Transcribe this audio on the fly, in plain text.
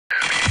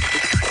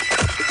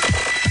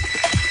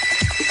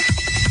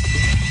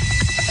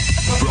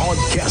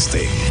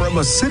Broadcasting from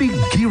a city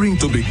gearing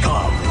to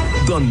become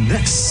the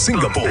next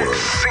Singapore.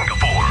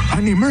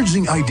 An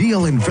emerging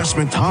ideal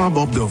investment hub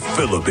of the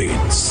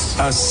Philippines.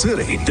 A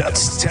city that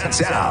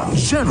stands out.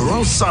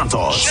 General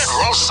Santos.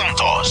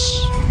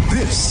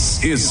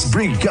 This is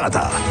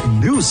Brigada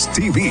News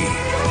TV.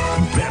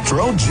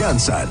 Metro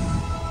Jensen.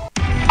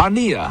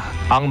 Aniya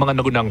ang mga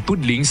nagunang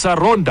tudling sa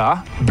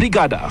Ronda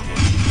Brigada.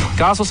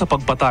 Kaso sa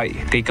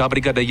pagpatay kay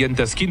Kabrigada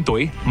Yentes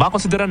Quintoy,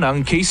 makonsidera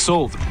ng case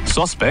solved.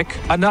 Suspect,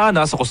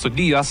 anaana sa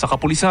kustodiya sa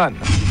kapulisan.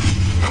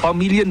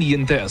 Pamilya ni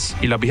Yentes,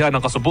 ilabihan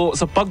ang kasubo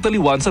sa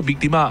pagtaliwan sa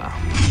biktima.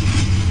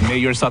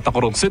 Mayor sa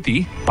Tacloban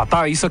City,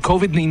 patay sa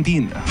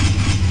COVID-19.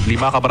 5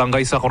 ka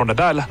barangay sa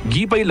Coronadal,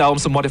 gipay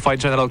lawom sa Modified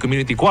General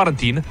Community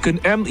Quarantine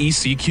kan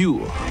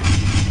MECQ.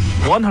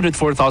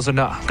 104,000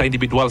 na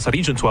ka-individual sa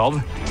Region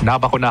 12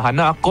 nabakunahan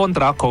na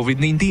kontra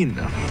COVID-19.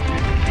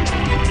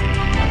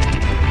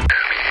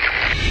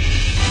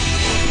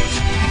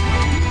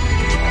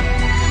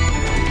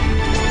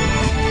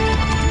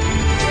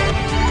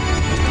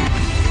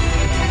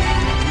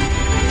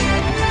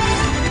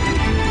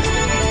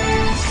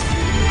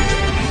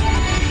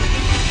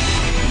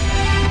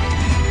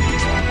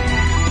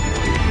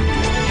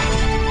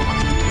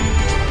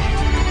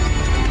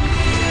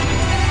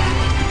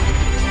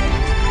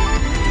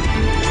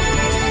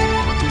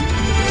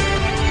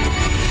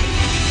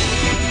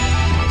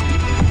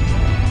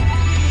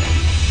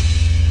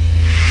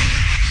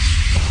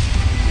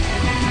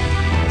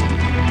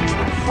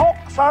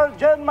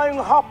 Sargen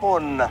mayong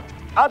hapon,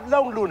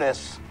 adlawng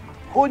Lunes,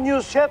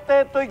 Hunyo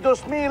 7,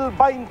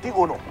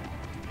 2021.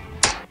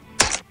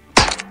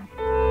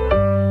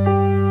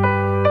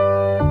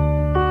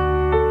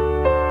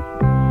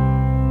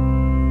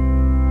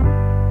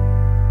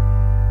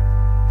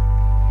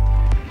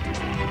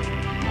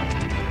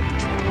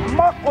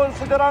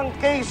 Makonsiderang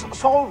case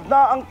solved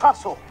na ang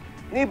kaso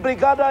ni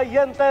Brigada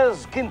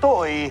Yentes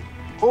Quintoy,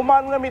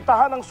 human nga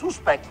mitahan ng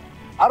suspect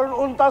aron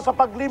unta sa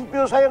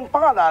paglimpyo sa iyang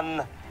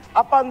pangalan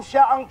apan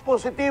siya ang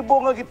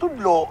positibo nga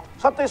gitudlo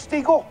sa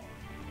testigo.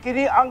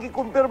 Kini ang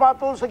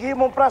gikumpirmato sa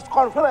gihimong press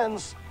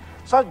conference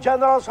sa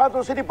General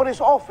Santos City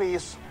Police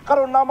Office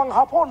karon namang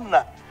hapon.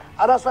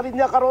 Ana sa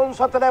linya karon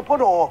sa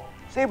telepono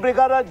si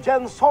Brigada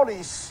Jen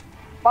Solis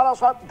para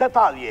sa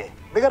detalye.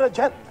 Brigada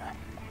Jen.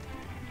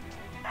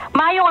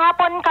 Mayong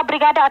hapon ka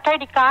Brigada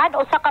Attorney Can,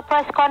 usa ka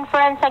press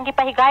conference ang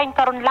gipahigayon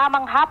karon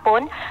lamang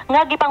hapon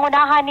nga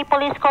gipangunahan ni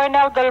Police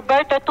Colonel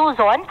Gilberto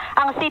Tuzon,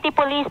 ang City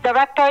Police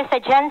Director sa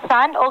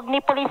Jensan ug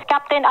ni Police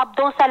Captain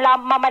Abdul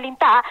Salam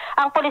Mamalinta,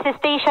 ang Police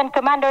Station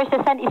Commander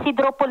sa San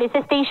Isidro Police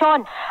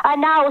Station.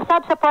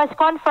 Nausab sa press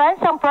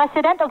conference ang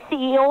President ug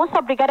CEO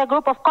sa Brigada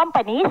Group of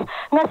Companies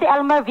nga si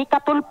Elmer V.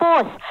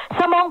 Catulpos.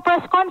 Sa mong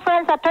press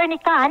conference,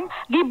 Attorney Can,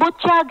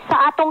 gibutyag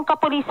sa atong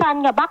kapulisan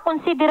nga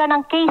bakonsidera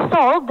ng case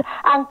solved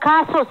ang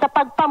kaso sa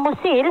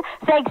pagpamusil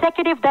sa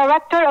Executive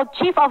Director o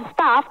Chief of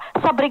Staff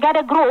sa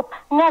Brigada Group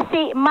nga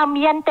si Ma'am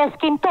Yentes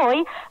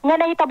Quintoy nga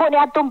nahitabo ni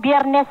adtong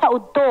Biyernes sa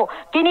udto.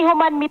 Kini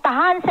human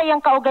mitahan sa iyang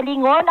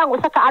kaugalingon ang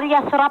usa ka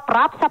alias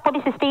rap-rap sa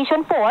Police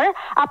Station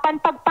 4 apan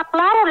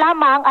pagpaklaro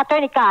lamang,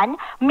 Attorney Can,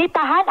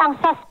 mitahan ang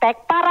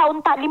suspect para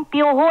unta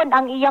limpyohon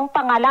ang iyang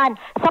pangalan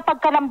sa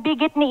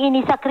pagkalambigit ni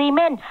ini sa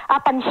krimen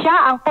apan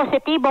siya ang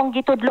positibong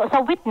gitudlo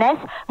sa witness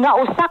nga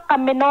usa ka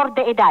menor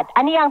de edad.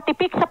 Ani ang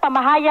tipik sa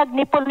pamahayag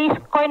ni Police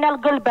Colonel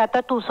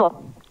Gilberto Tuzon.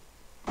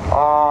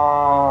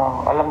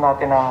 Alam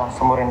natin na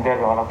sumurrender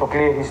yung to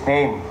clear his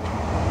name.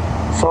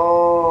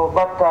 So,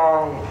 but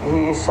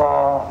he is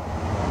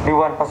the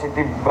one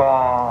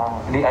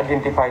positively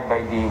identified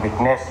by the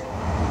witness.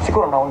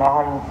 Siguro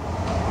naunahan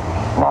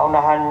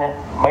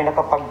may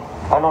nakapag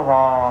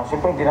na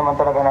siyempre hindi naman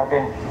talaga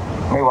natin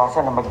may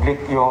iwasan na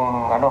mag-leak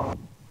yung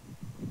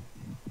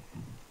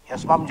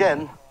Yes, Ma'am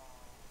Jen.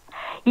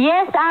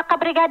 Yes,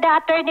 Kabrigada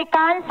Attorney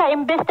Can, sa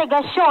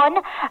investigasyon,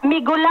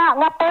 migula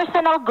nga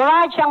personal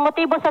grudge ang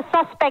motibo sa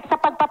suspect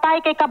sa pagpatay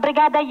kay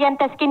Kabrigada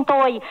Yentes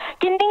Quintoy.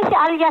 Kinding si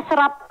alias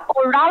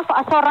Ralph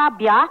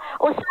Asorabia,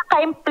 usa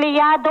ka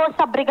empleyado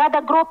sa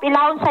Brigada Group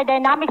ilawon sa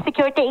Dynamic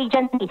Security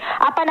Agency.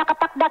 Apan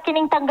nakatakda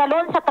kining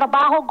tanggalon sa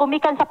trabaho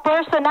gumikan sa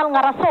personal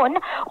nga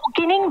rason ug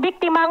kining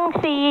biktimang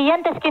si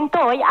Yentes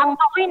Quintoy ang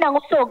maoy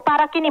nangusog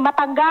para kini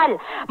matanggal.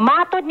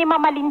 Matod ni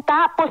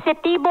Mamalinta,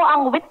 positibo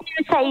ang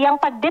witness sa iyang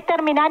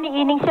pagdetermina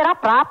ni ining si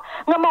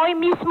Rap-Rap nga maoy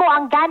mismo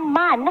ang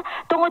gunman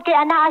tungod kay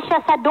anaa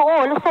siya sa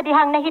duol sa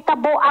dihang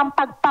nahitabo ang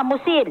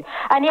pagpamusil.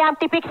 Ani ang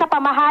tipik sa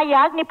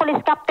pamahayag ni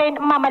Police Captain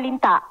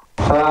Mamalinta.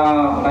 Sa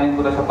kanin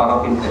po sa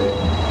Parapinte,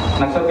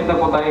 nagsabit na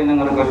po tayo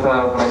ng request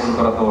sa Private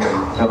Laboratory,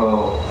 pero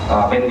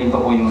pending pa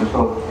po yung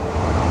result.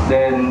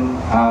 Then,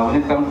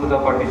 when it comes to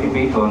the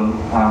participation,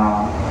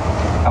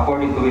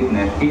 according to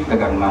witness, he's the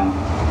gunman.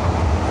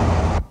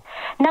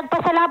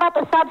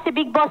 Nagpasalamat usab si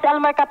Big Boss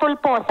Elmer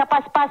Catulpos sa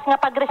paspas nga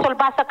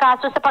pagresolba sa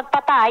kaso sa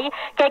pagpatay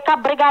kay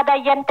Kabrigada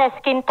Yentes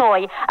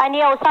Quintoy.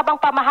 Aniya usab ang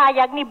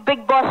pamahayag ni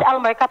Big Boss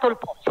Elmer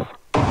Catulpos.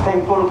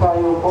 Thankful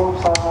kayo po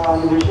sa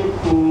leadership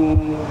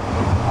ni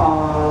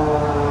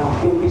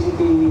PCP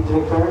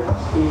Director,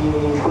 si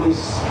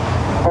Police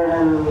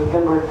Colonel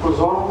Gilbert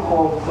Tuzon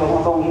o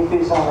atong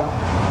hipi sa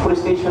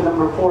Police Station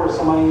number 4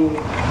 sa may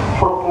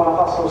Purok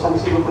Malakas o San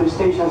Isidro Police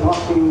Station, no?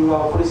 Si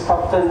Police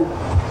Captain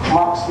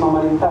Max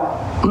Mamalinta.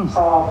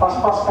 Sa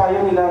paspas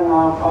kayo nilang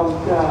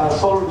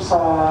solve sa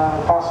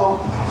kaso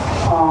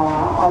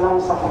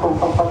alang sa katong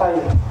pagpatay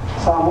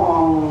sa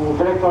ang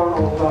Director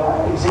of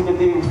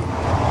Executive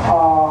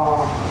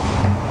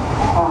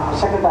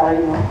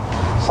Secretary, no?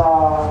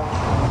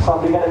 sa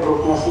Brigada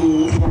Group na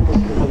si Ian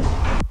Pesquitoy.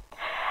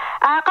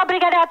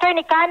 Kabrigada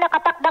Attorney Kan,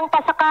 nakatakdang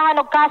pasakahan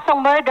og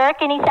kasong murder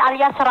kini si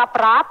alias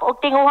Rap-Rap og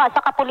tinguha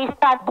sa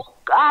kapulisan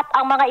bukat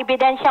ang mga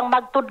ebidensyang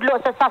magtudlo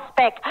sa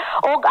suspect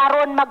og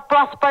aron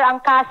mag-prosper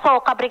ang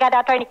kaso.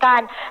 Kabrigada Attorney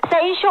Kan, sa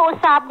issue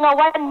usab nga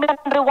 1 million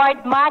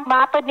reward man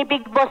matod ni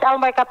Big Boss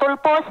Elmer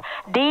Catulpos,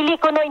 dili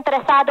kuno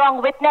interesado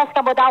ang witness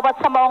nga modawat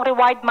sa maong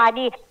reward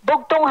money.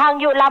 Dugtong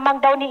hangyo lamang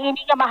daw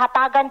niini nga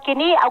mahatagan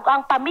kini og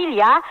ang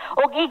pamilya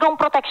og igong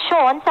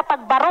proteksyon sa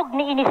pagbarog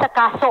niini sa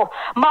kaso.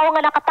 Mao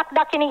nga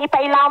nakatakda kining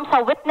ipailam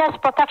sa Witness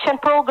Protection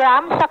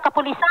Program sa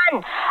kapulisan.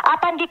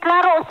 Apan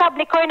giklaro usab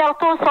ni Colonel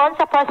Tuson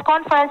sa press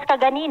conference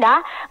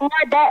kaganina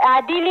nga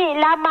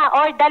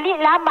dali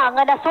lamang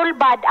nga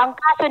nasulbad ang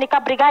kaso ni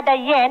Kabrigada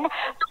Yen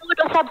tungod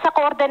usab sa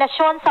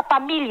koordinasyon sa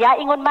pamilya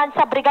ingon man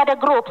sa Brigada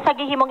Group sa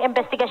gihimong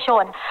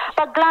investigasyon.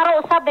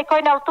 Pagklaro usab ni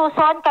Colonel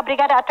Tuson,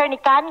 Kabrigada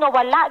Attorney Kan, nga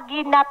wala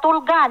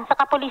ginatulgan sa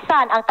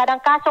kapulisan ang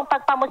tanang kasong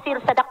pagpamusil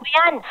sa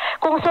dakbayan.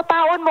 Kung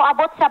sutaon mo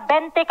abot sa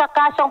 20 ka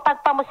kasong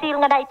pagpamusil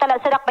nga naitala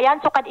sa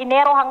dakbayan sukad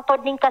Enero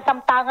hangtod ning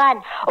kasamtangan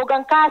ug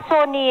ang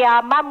kaso ni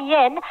Ma'am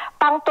Yen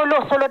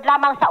pangtulo sulod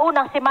lamang sa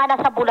unang semana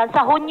sa bulan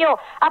sa Hunyo.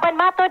 Apan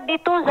matod ni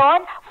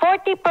Tuzon,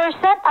 40%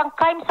 ang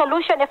crime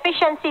solution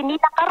efficiency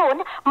nila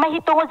karon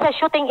mahitungod sa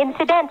shooting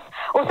incidents.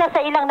 Usa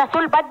sa ilang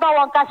nasulbad baw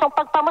ang kasong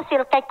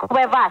pagpamusil kay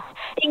Cuevas.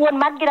 Ingon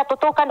man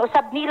ginatutukan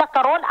usab nila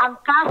karon ang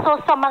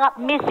kaso sa mga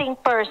missing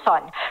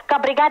person.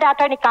 Kabrigada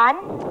Attorney Kan.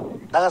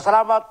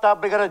 Salamat,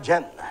 Brigada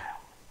Jen.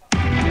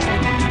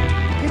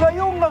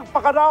 Gilayong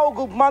nagpakadaog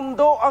ug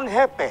mando ang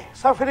hepe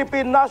sa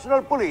Philippine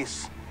National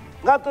Police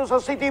ngadto sa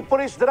City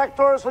Police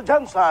Director sa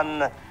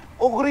Jansan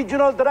ug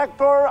Regional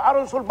Director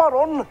aron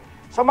sulbaron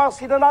sa mga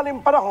sinanaling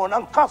panahon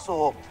ang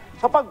kaso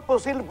sa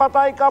pagpusil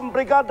patay kang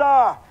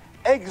Brigada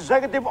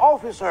Executive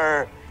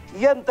Officer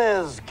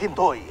Yentes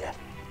Quintoy.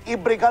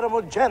 Ibrigada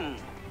mo Jen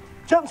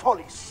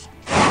Solis.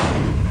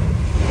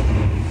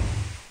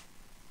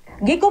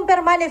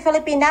 Gikumpirma ni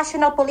Philippine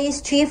National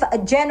Police Chief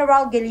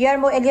General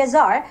Guillermo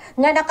Eleazar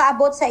nga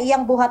nakaabot sa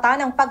iyang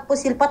buhatan ang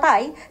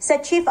pagpusil-patay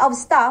sa Chief of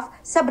Staff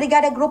sa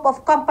Brigada Group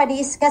of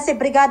Companies nga si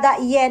Brigada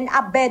Yen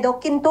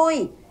Abedo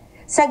Quintoy.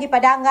 Sa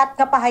gipadangat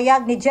nga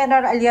pahayag ni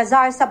General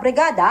Eleazar sa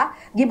brigada,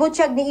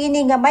 gibutyag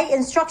niini nga may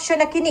instruction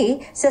na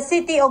kini sa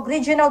City o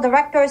Regional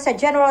Director sa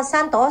General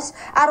Santos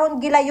aron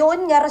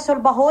gilayon nga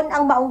resolbahon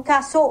ang maong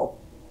kaso.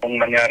 Kung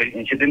nangyari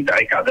insidente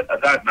ay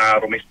kaagad-agad na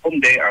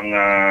rumesponde ang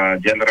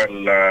General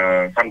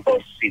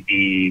Santos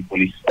City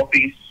Police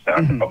Office sa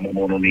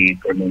pamumuno ni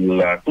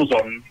Colonel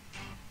Tuzon.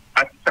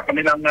 At sa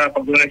kanilang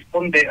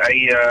pagresponde ay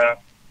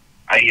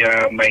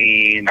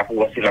may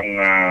nakuha silang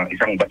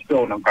isang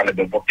basyo ng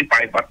caliber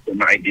 45 at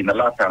na ay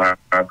dinala sa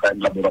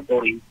crime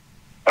laboratory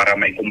para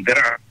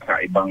maikumpara sa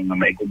ibang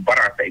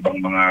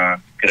mga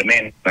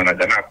krimen na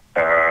naganap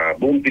sa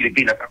buong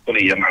Pilipinas.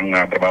 Actually, yan ang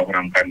trabaho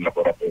ng crime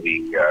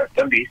laboratory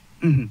service.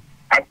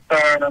 At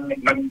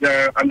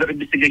under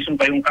investigation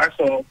pa yung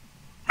kaso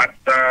at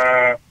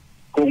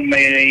kung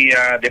may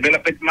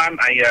development man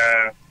ay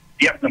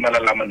tiyak na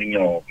malalaman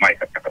ninyo,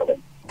 Mike at Kakarwan.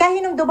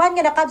 Kahinumduman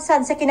nga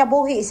nakabsan sa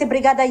kinabuhi si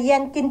Brigada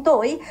Yen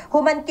Quintoy,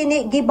 human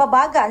kini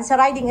gibabagan sa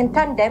riding in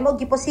tandem o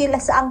gipusil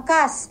sa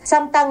angkas.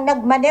 Samtang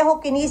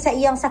nagmaneho kini sa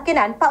iyang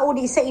sakinan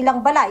pauli sa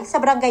ilang balay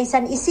sa Barangay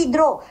San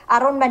Isidro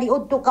aron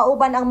maniudto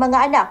kauban ang mga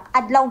anak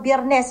adlaw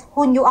Biyernes,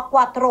 Hunyo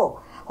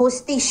 4.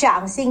 Hustisya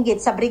ang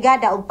singgit sa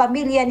brigada ug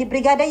pamilya ni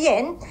Brigada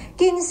Yen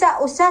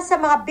kinsa usa sa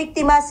mga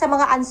biktima sa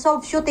mga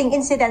unsolved shooting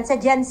incident sa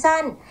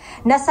Jansan.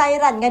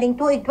 Nasayran nganing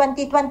tuig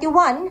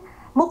 2021,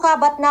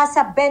 mukabat na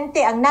sa 20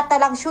 ang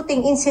natalang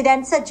shooting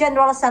incident sa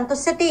General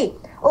Santos City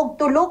ug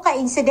 3 ka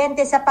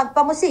insidente sa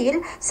pagpamusil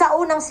sa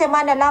unang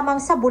semana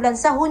lamang sa bulan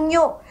sa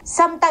Hunyo.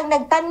 Samtang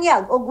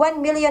nagtanyag og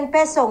 1 million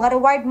peso nga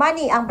reward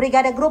money ang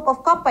Brigada Group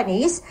of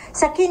Companies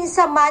sa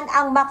kinsa man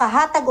ang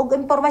makahatag og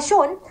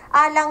impormasyon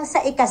alang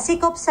sa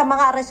ikasikop sa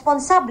mga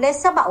responsable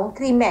sa maong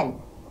krimen.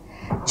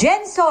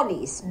 Jen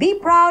Solis, be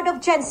proud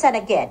of Jensen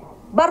again.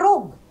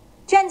 Barug,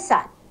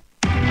 Jensen.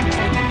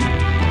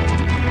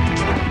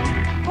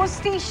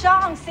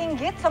 Hustisya ang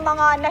singgit sa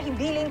mga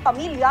nahibiling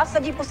pamilya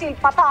sa gipusil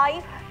patay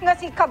nga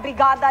si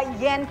Kabrigada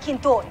Yen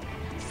Quintoy.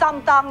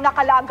 Samtang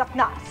nakalagak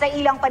na sa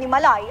ilang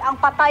panimalay ang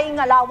patay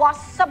nga lawas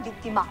sa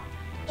biktima.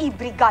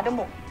 Ibrigada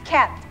mo,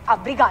 Ken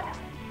Abrigada.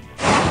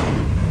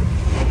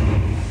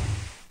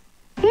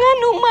 Nga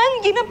naman,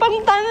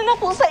 ginapangtanan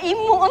ako sa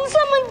imo.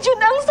 Unsa man jud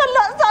ang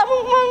sala sa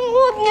among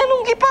manghod nga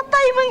nung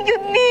gipatay man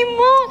jud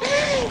nimo.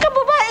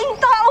 Kababaeng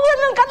tao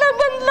walang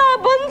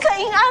kalaban-laban sa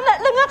ing anak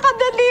lang nga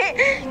kadali.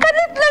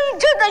 Kanit lang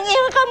jud ang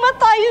iyang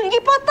kamatayon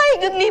gipatay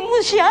yun nimo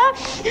siya.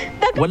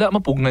 Wala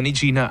mapugna ni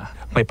Gina.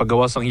 May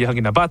pagawas ang iyang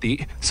ginabati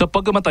sa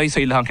pagkamatay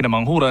sa ilahang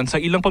kinamanghuran sa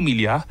ilang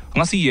pamilya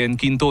nga si Yen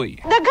Kintoy.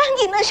 Daghang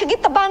na siya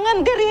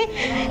gitabangan diri.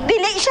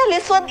 Dili siya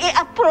lisod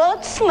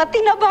i-approach,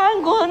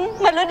 matinabangon,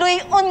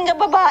 maluluyon nga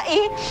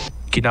babae.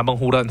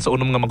 Kinamanghuran sa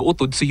unong nga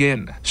mag-utod si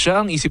Yen.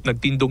 Siya ang isip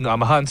nagtindog nga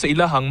amahan sa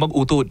ilahang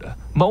mag-utod.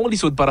 Maong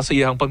lisod para sa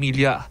iyang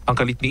pamilya ang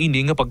kalit ni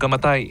ini nga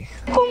pagkamatay.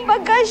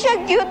 Kumbaga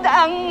siya gyud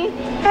ang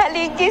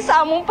haligi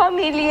sa among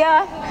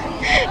pamilya.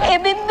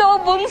 Even though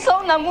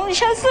bunso na mo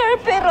siya,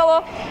 sir, pero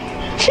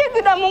siya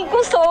gyud among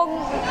kusog.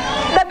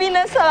 Labi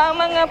na sa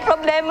mga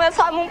problema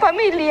sa among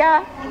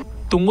pamilya.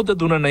 Tungod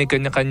aduna na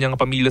kanya-kanyang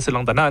pamilya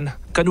silang tanan,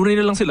 kanunay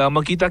na lang sila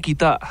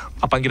magkita-kita.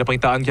 Apan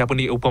ginapangitaan gyapon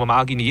ni og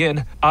pamamaagi ni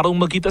Yen, araw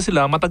magkita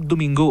sila matag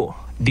Domingo.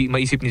 Di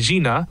maisip ni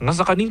Gina nga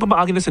sa kaning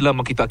pamaagi na sila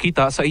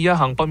magkita-kita sa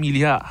iyahang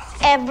pamilya.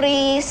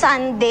 Every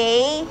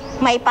Sunday,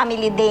 may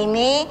family day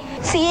ni.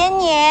 Si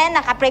Yen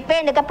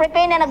nag-prepare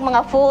na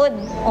mga food.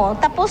 O,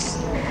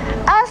 tapos,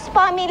 as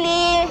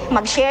family,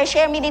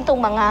 mag-share mi dito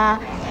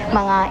mga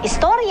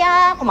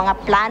istorya, kung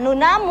mga plano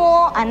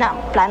namo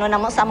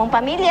sa among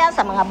pamilya,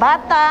 sa mga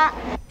bata.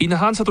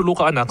 Inahan sa tulo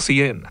ka anak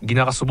si Yen.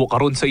 Ginakasubo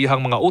karon sa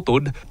iyahang mga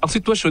utod ang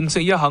sitwasyon sa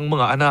iyahang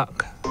mga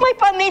anak. May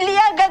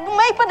pamilya,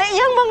 gagmay pa na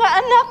iyang mga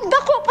anak.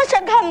 Dako pa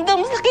siya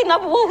handom sa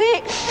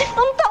kinabuhi.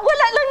 Unta,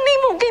 wala lang ni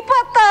mo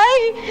gipatay.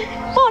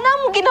 O na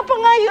mo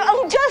ginapangayo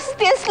ang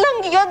justice lang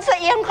yun sa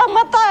iyang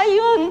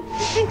kamatayon.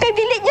 Kay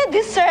dili niya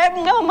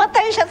deserve nga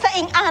mamatay siya sa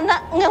iyang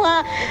anak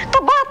nga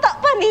kabata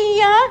pa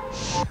niya.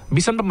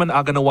 Bisan pa man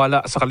aga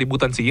nawala sa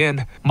kalibutan si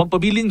Yen,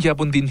 magpabilin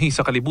gyapon dinhi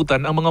sa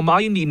kalibutan ang mga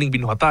maayon niining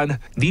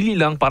binuhatan, dili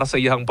lang para sa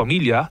iyang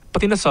pamilya,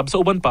 pati nasab sa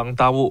uban pang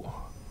tawo.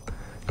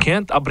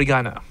 Kent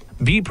Abrigana,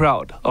 be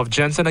proud of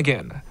Jensen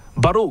again.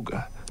 Barug,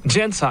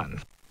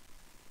 Jensen.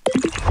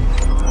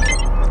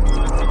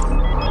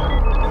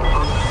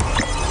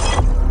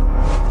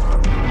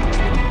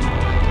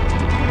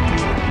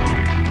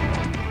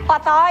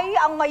 Patay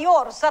ang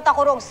mayor sa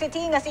Tacurong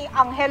City nga si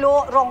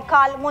Angelo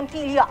Roncal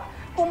Montilla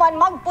human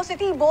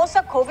magpositibo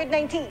sa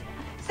COVID-19.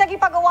 Sa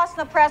gipagawas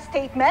na press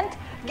statement,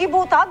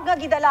 gibutag nga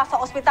gidala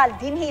sa ospital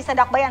dinhi sa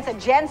dakbayan sa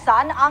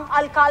Jensen ang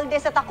alkalde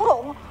sa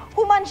Tacurong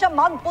human siya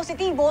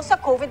magpositibo sa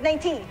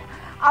COVID-19.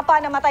 Apa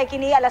namatay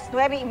kini alas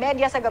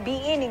 9:30 sa gabi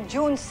ning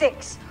June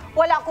 6.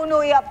 Wala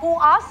kunoy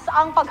puas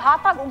ang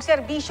paghatag og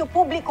serbisyo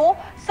publiko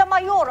sa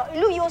mayor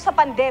luyo sa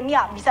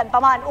pandemya bisan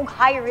pa man og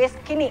high risk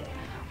kini.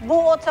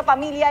 Buot sa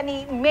pamilya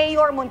ni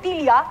Mayor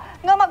Montilla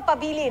nga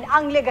magpabilin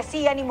ang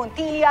legasiya ni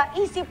Montilla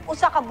isip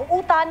usa ka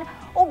buutan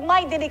ug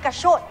may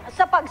dedikasyon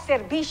sa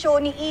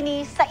pagserbisyo ni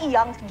ini sa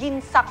iyang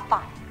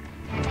ginsakpan.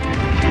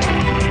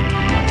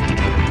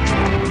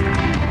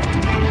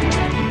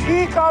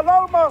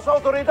 Ika-alarma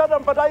sa otoridad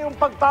ang padayong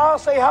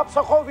pagtaas sa ihap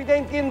sa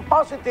COVID-19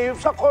 positive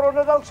sa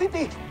Coronadal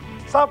City.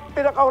 Sa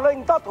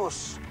pinakahuling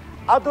datos,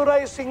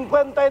 adunay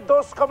 52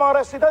 ka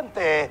mga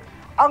residente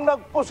ang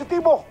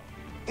nagpositibo.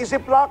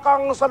 Isip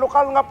lakang sa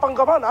lokal nga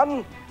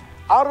panggamanan,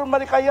 aron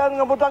malikayan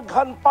nga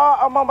mudaghan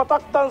pa ang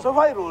mamatakdan sa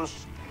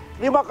virus,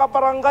 5 ka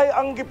barangay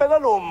ang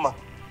gipinalom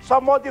sa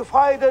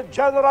Modified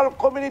General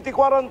Community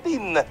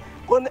Quarantine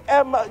kung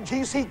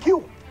MGCQ.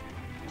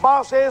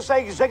 Base sa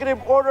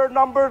Executive Order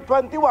Number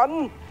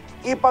 21,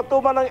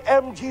 ipatuman ng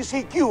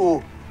MGCQ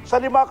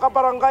sa 5 ka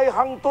barangay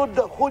hangtod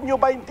Hunyo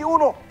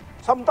 21.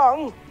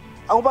 Samtang,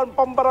 ang uban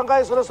pang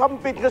barangay sa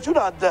nasampit nga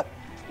syudad,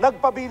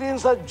 nagpabilin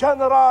sa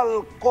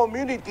General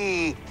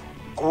Community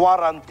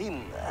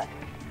Quarantine.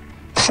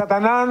 Sa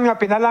tanan nga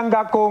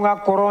pinalangga ko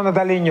nga Corona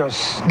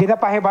Dalinyos,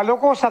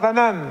 ginapahibalo ko sa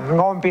tanan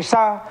nga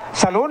umpisa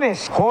sa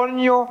Lunes,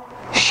 Hunyo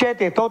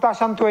 7,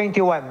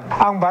 2021.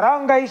 Ang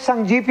barangay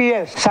sang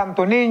GPS,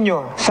 Santo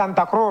Niño,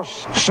 Santa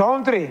Cruz,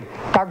 Zone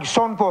 3, kag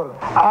Zone 4,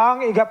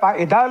 ang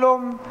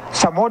igapaidalom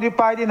sa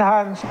Modified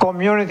Enhanced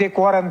Community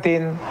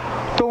Quarantine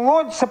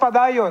tungod sa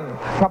padayon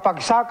nga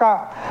pagsaka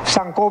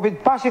sang COVID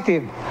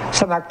positive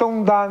sa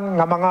nagtungdan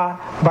nga mga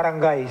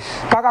barangays.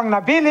 Kag ang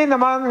nabili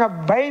naman nga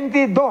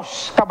 22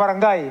 ka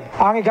barangay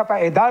ang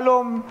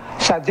igapaidalom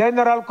sa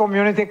General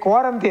Community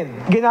Quarantine.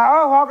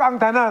 Ginaawhag ang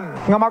tanan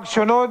nga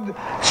magsunod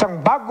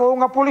sang bago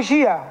nga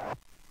pulisya.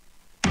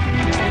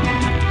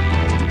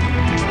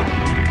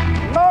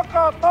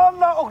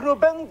 Nakatala og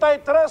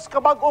 93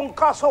 ka bag-ong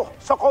kaso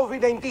sa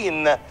COVID-19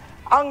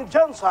 ang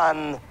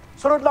Jensen.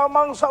 Sunod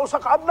lamang sa usa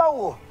ka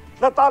adlaw,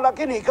 natala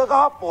kini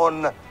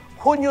kagahapon,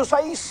 Hunyo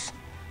 6.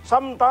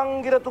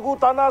 Samtang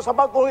ginatugutan na sa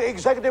bagong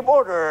executive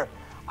order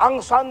ang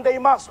Sunday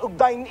Mass ug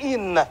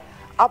dine-in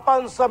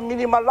apan sa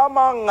minimal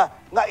lamang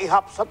nga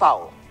ihap sa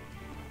tao.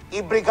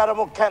 Ibrigada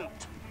mo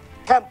Kent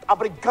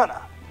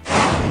Abrigada.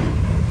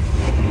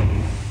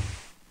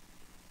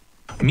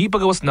 Mi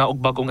pagawas na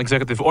og bagong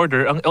executive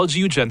order ang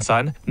LGU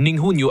Jensen ning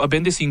Hunyo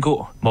 25.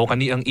 Mao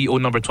kani ang EO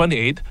number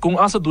 28 kung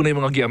asa dunay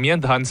mga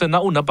giamyendahan sa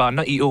nauna pa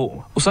na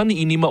EO. Usan ni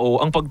ini mao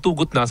ang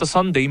pagtugot na sa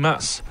Sunday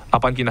Mass.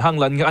 Apan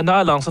kinahanglan nga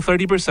anaa lang sa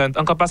 30%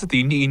 ang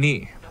capacity ni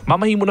ini.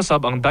 Mamahimo na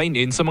sab ang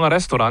dine-in sa mga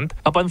restaurant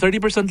apan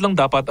 30% lang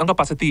dapat ang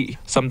capacity,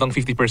 samtang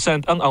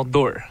 50% ang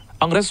outdoor.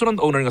 Ang restaurant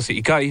owner nga si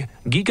Ikay,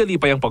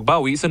 gikalipay ang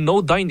pagbawi sa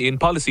no dine-in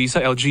policy sa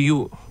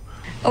LGU.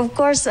 Of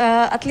course,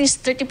 at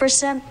least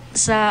 30%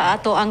 sa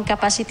ato ang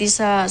capacity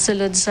sa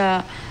sulod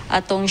sa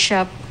atong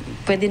shop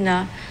pwede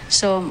na.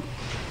 So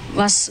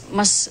mas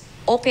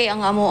okay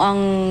ang amo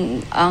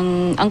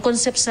ang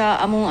concept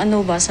sa among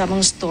sa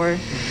among store.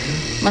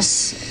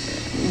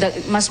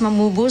 Mas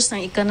mamubos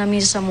ng economy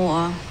sa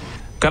mua.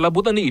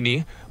 Kalabutan ni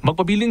ini,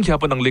 magpabiling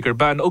gyapon ng liquor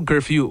ban o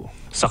curfew.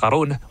 Sa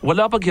karon,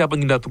 wala pa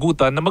gyapon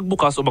ginatugutan na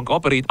magbukas o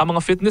mag-operate ang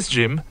mga fitness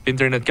gym,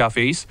 internet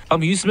cafes,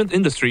 amusement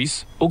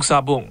industries ug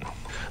sabong.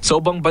 Sa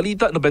ubang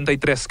balita,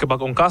 93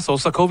 kabagong kaso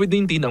sa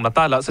COVID-19 ang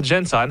natala sa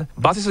Jensan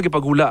base sa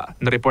gipagula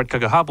na report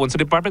kagahapon sa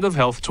Department of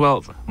Health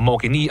 12.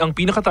 Mao kini ang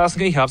pinakataas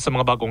nga ihap sa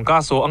mga bagong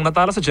kaso ang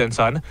natala sa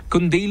Jensan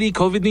kung daily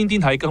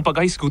COVID-19 hike ang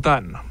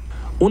pagkahisgutan.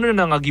 Una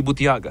na nga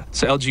gibutiyag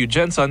sa LGU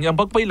Jensan ang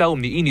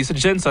pagpailawom ni ini sa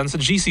Jensan sa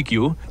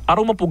GCQ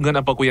aron mapugnan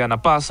ang pagkuyana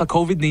pa sa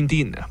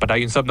COVID-19.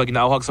 Padayon sab na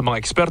ginaawhag sa mga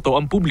eksperto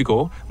ang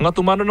publiko nga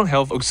tumano ng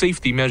health ug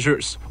safety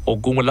measures. O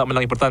kung wala man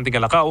lang importante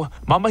nga lakaw,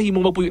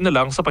 mamahimong mapuyo na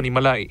lang sa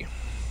panimalay.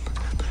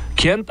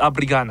 Kent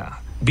Abrigana,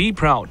 be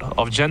proud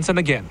of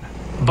Jensan again.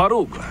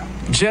 Barug,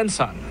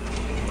 Jensan.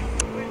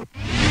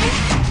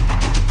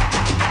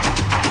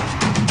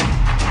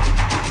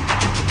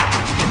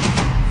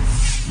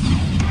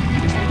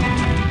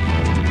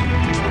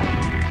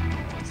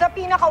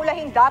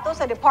 Pinakaulahing datos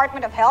sa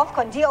Department of Health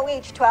kon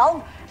DOH-12,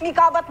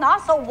 mikabat na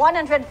sa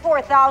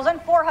 104,442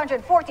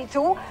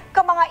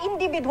 ka mga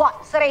individual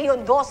sa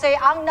Rehiyon 12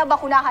 ang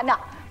nabakunahan na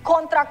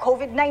kontra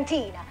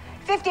COVID-19.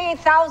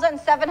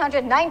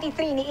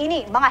 58,793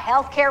 niini mga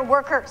healthcare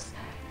workers,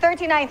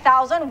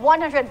 39,140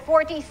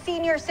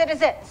 senior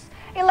citizens,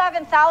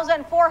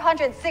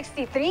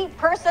 11,463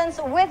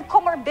 persons with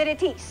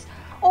comorbidities,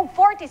 ug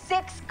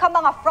 46 ka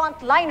mga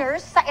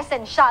frontliners sa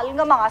esensyal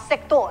nga mga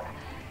sektor.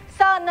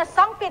 Sa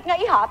nasangpit nga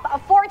ihap,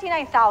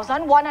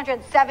 49,179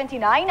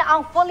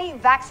 ang fully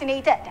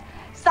vaccinated.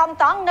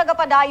 Samtang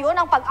nagapadayon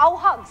ang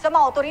pag-awhag sa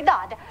mga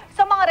otoridad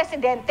sa mga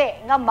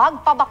residente nga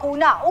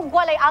magpabakuna ug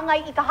walay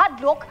angay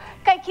ikahadlok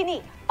kay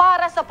kini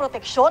para sa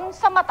proteksyon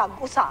sa matag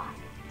usa.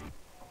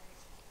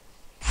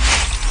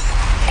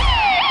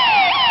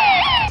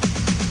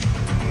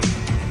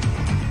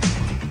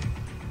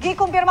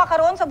 Gikumpirma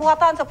karon sa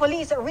buhatan sa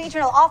Police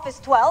Regional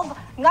Office 12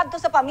 ngadto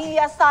sa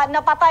pamilya sa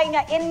napatay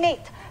nga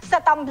inmate sa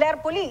Tumbler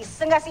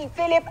Police nga si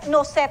Philip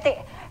Nosete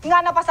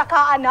nga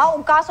napasakaan na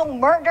og kasong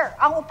murder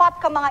ang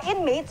upat ka mga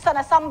inmates sa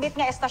nasambit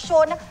nga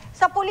estasyon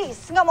sa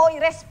pulis nga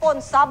mao'y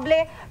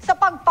responsable sa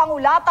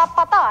pagpangulata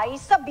patay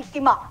sa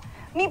biktima.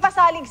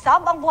 Mipasalig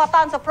sab ang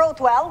buhatan sa Pro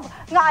 12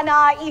 nga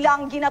ana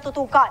ilang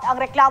ginatutukan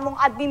ang reklamong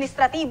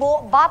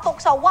administratibo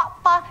batok sa wa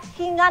pa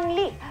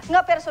hinganli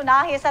nga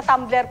personahe sa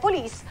Tumbler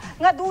Police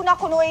nga duna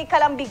kunoy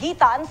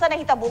kalambigitan sa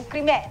nahitabong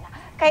krimen.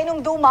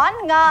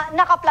 Kahinumduman nga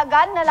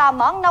nakaplagan na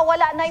lamang na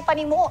wala na'y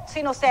panimuot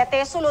si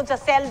Nosete sulod sa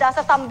selda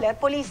sa Tumbler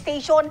Police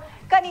Station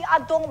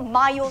kaniadtong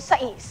Mayo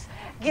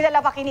 6. Gidala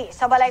pa kini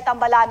sa Balay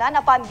Tambalanan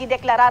apan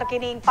gideklarar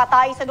kining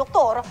patay sa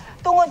doktor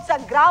tungod sa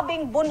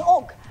grabing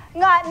bunog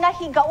nga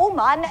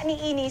nahigauman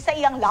ni ini sa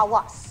iyang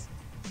lawas.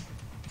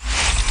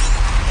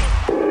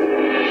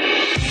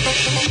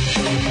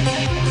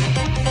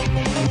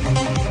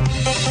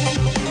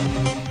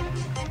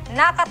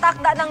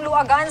 Nakatakda ng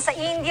luagan sa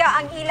India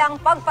ang ilang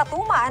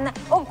pagpatuman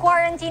o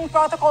quarantine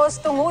protocols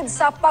tungod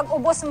sa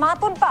pag-ubos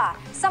matod pa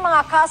sa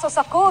mga kaso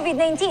sa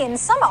COVID-19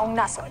 sa maong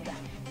nasod.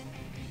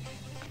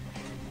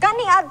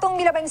 Kaniadtong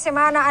milabing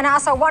semana ana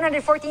sa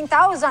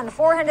 114,460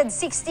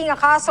 nga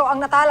kaso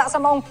ang natala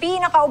sa maong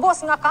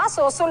pinakaubos nga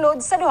kaso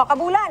sulod sa duha ka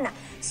bulan.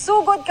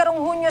 Sugod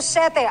karong Hunyo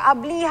 7,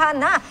 ablihan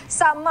na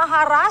sa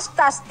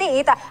Maharashtra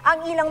State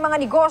ang ilang mga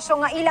negosyo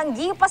nga ilang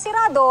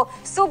gipasirado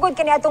sugod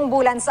kaniadtong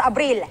bulan sa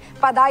Abril.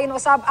 Padayon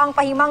usab ang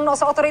pahimangno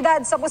sa otoridad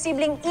sa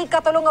posibleng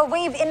ikatulong nga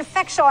wave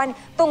infection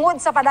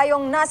tungod sa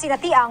padayong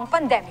nasinatiang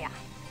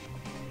pandemya.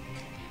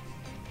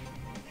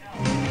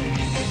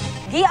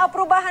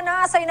 Giaprubahan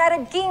na sa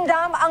United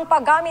Kingdom ang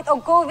paggamit og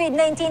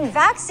COVID-19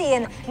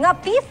 vaccine nga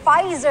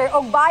Pfizer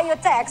o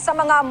Biotech sa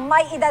mga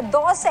may edad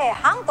 12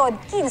 hangtod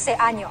 15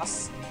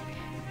 anyos.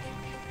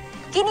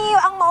 Kini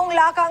ang maong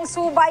lakang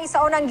subay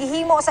sa unang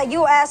gihimo sa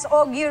US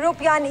o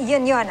European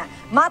Union.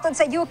 Matod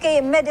sa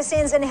UK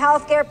Medicines and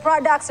Healthcare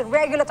Products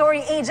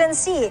Regulatory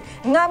Agency,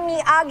 nga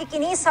miagi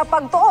kini sa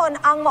pagtuon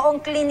ang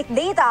maong clinic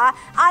data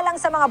alang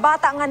sa mga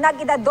bata nga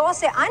nag-edad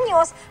 12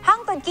 anyos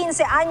hangtod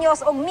 15 anyos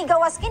og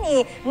migawas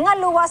kini nga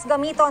luwas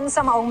gamiton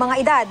sa maong mga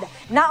edad.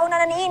 Nauna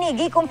na niini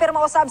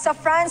gikumpirma usab sa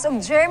France ug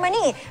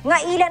Germany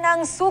nga ila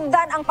nang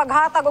sugdan ang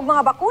paghatag og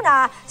mga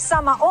bakuna sa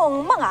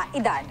maong mga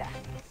edad.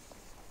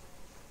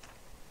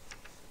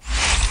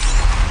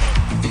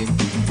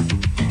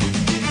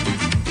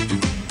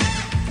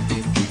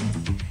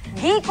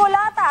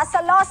 Gikulata sa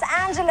Los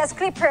Angeles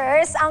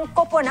Clippers ang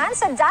koponan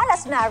sa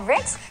Dallas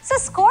Mavericks sa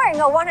score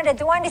nga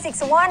 126-111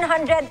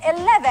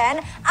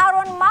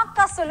 aron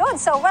makasulod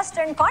sa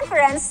Western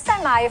Conference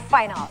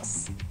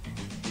semifinals.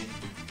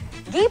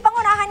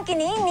 Gipangunahan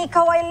kini ni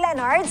Kawhi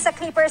Leonard sa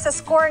Clippers sa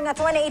score nga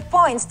 28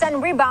 points,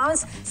 10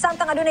 rebounds,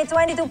 samtang adunay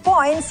 22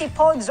 points si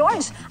Paul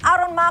George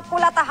aron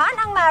makulatahan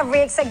ang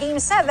Mavericks sa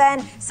Game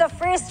 7 sa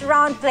first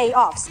round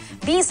playoffs.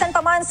 Bisan pa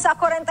man sa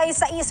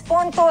 46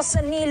 puntos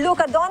ni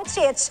Luka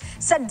Doncic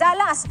sa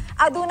Dallas,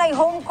 adunay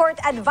home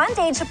court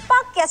advantage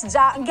pakyas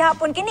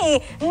gihapon kini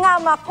nga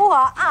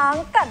makuha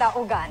ang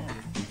kadaugan.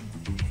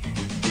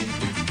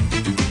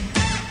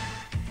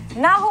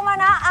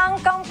 Nahumana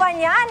ang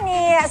kampanya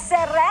ni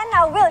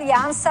Serena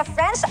Williams sa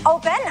French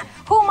Open,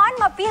 human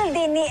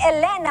mapildi ni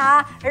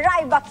Elena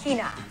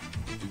Rybakina.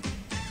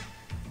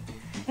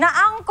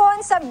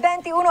 Naangkon sa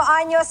 21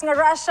 anyos nga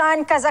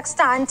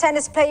Russian-Kazakhstan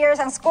tennis players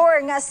ang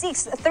score nga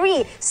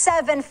 6-3,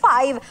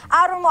 7-5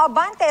 aron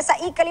moabante sa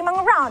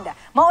ikalimang round.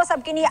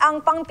 Mausab kini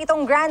ang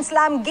pang-pitong Grand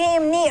Slam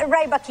game ni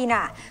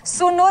Rybakina.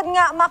 Sunod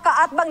nga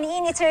makaatbang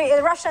niini si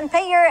Russian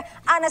player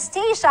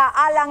Anastasia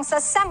alang sa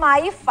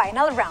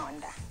semi-final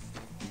round.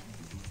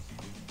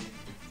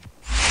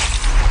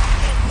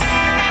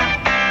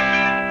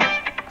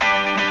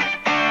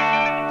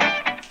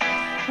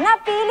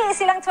 Napili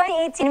silang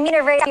 2018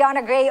 Minerva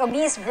Fiona Gray o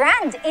Miss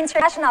Grand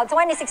International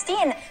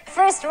 2016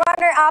 first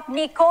runner-up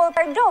Nicole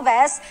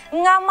Pardoves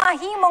nga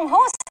mahimong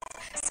host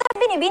sa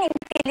Binibining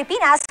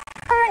Pilipinas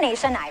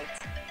Coronation Night.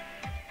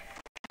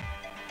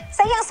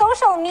 Sa iyang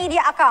social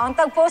media account,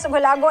 tagpost og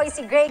hulagoy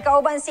si Gray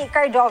kauban si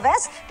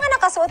Cardoves nga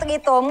nakasuot og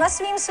itom nga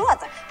swimsuit.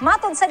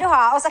 Matod sa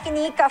duha o sa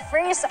kini ka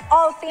first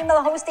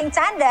all-female hosting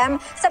tandem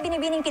sa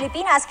Binibining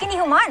Pilipinas kini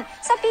human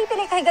sa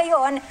pipili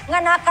kahigayon nga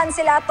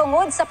nakansela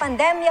tungod sa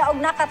pandemya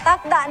og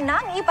nakatakda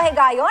ng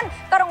ipahigayon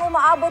karong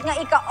umaabot nga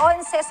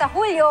ika-11 sa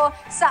Hulyo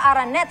sa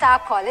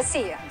Araneta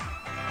Coliseum.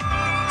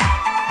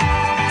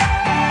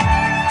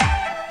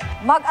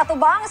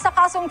 Mag-atubang sa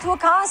kasong 2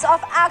 counts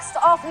of acts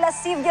of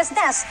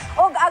lasciviousness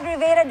o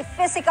aggravated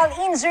physical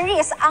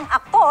injuries ang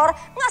aktor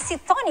nga si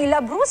Tony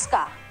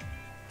Labrusca.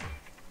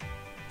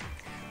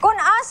 Kung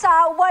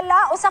asa,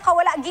 wala o sa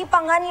kawala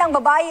gipangan lang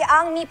babae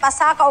ang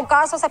mipasaka og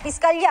kaso sa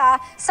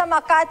piskalya sa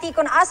Makati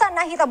kung asa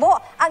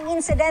nahitabo ang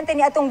insidente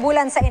ni atong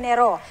bulan sa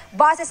Enero.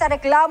 Base sa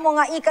reklamo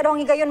nga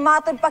ikaduhang higayon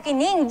matod pa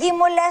kining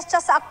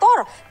gimolestya sa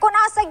aktor. Kung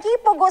asa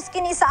gipugos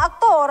kini sa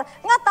aktor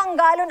nga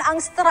tanggalon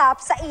ang strap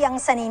sa iyang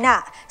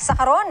sanina. Sa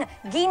karon,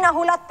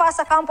 ginahulat pa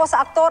sa kampo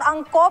sa aktor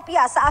ang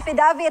kopya sa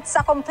affidavit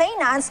sa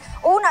complainants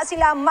una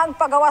sila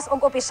magpagawas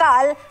og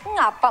opisyal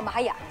nga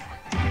pamahayag.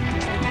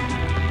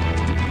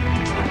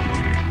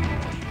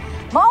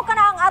 Mao ka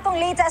na ang atong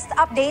latest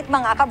update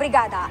mga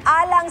kabrigada.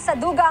 Alang sa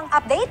dugang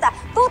update,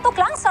 tutok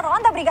lang sa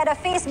Ronda Brigada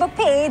Facebook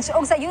page o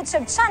sa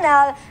YouTube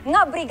channel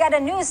nga Brigada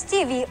News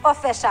TV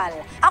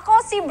Official. Ako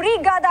si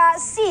Brigada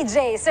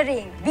CJ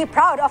Sering. Be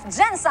proud of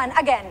Jensen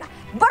again.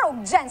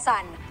 Barog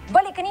Jensen.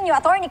 Balikan ninyo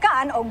Attorney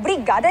Kan o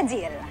Brigada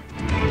Deal.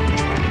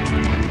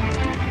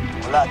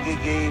 Wala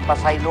gigi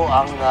pasaylo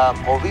ang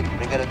COVID,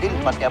 Brigada Deal.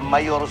 Pati ang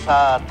mayor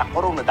sa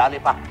Tacorong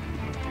nadali pa.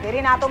 Diri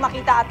nato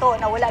makita ato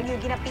na wala gyud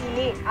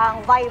ginapili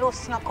ang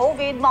virus nga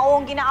COVID,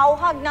 maong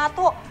ginaawhag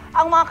nato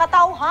ang mga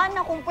katawhan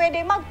na kung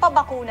pwede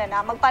magpabakuna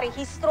na,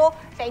 magparehistro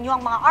sa inyong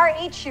mga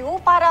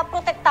RHU para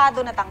protektado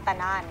na tang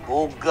tanan.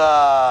 Ug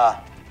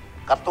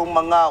katong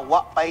mga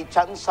wa pay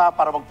tsansa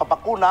para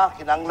magpapakuna,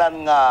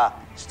 kinanglan nga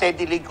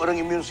steady lig ang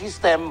immune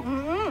system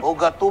ug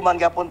tuman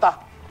gyapon ta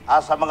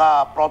sa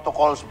mga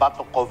protocols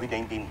batok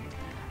COVID-19.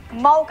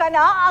 Mao ka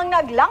na ang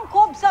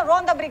naglangkob sa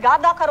Ronda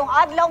Brigada karong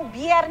adlaw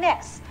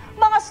Biyernes.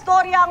 Mga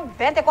storyang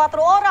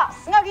 24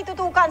 oras nga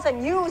gitutukan sa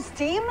news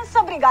team sa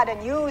Brigada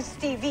News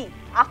TV.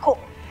 Ako,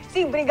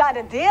 si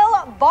Brigada Dil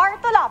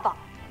Bartolaba.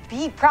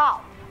 Be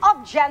proud of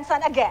Jensen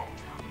again.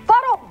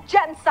 Barog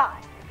Jensen!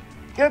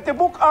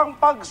 Kinatibuk ang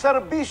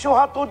pagserbisyo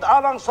hatod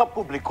alang sa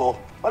publiko.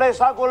 Walay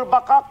sagol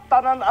bakak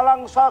tanan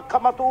alang sa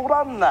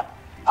kamatuoran.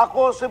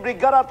 Ako si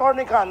Brigada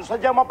Attorney Kan sa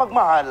diyang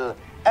mapagmahal,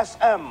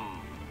 SM.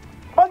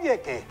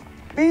 Pagyeke,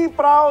 be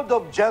proud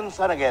of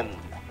Jensen again.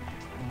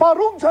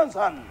 Barog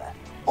Jensen!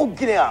 Ug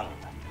giniyang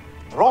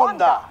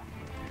Ronda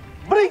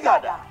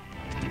Brigada.